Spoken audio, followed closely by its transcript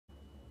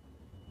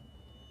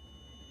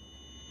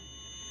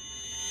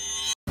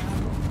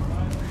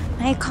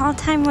My call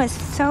time was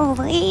so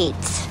late.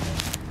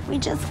 We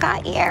just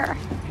got here.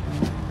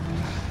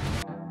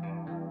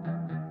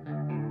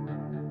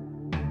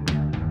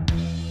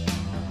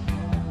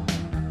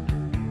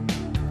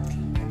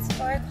 It's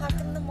 4 o'clock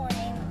in the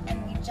morning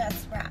and we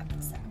just wrapped.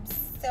 I'm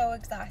so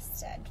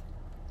exhausted.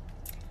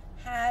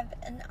 Have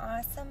an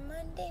awesome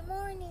Monday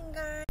morning,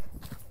 guys.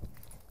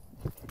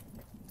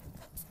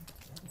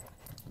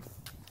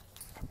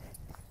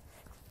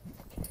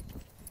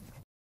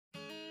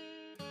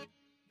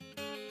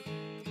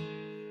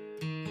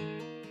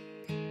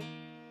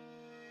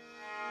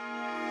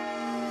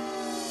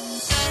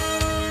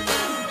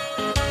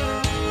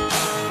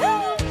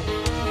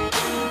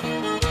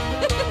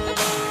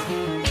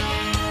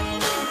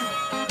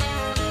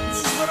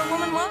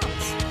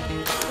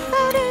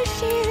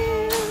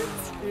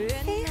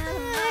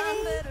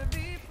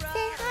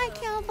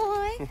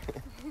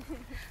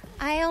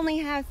 I only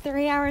have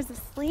 3 hours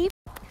of sleep.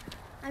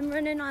 I'm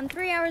running on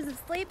 3 hours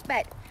of sleep,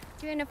 but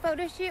doing a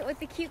photo shoot with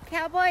the cute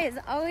cowboy is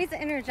always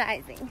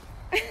energizing.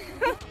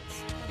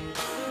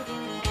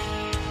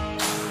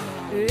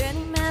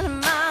 Any man of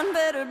mine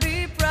better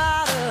be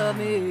proud of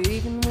me.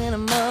 Even when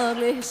I'm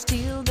ugly, he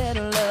still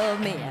better love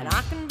me. And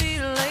I can be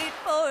late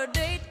for a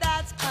date,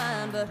 that's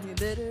fine, but he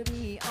better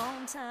be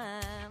on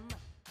time.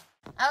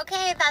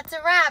 Okay, that's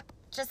a wrap.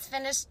 Just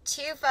finished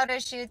 2 photo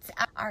shoots.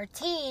 Our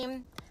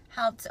team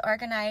helped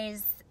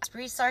organize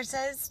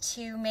resources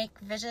to make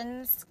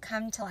visions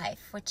come to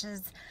life, which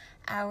is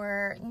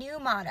our new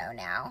motto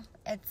now.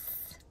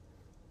 It's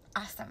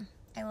awesome.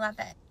 I love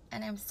it,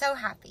 and I'm so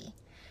happy.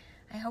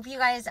 I hope you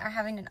guys are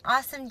having an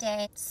awesome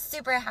day.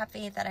 Super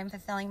happy that I'm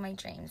fulfilling my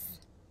dreams.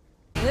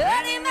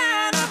 Any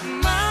man of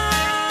mine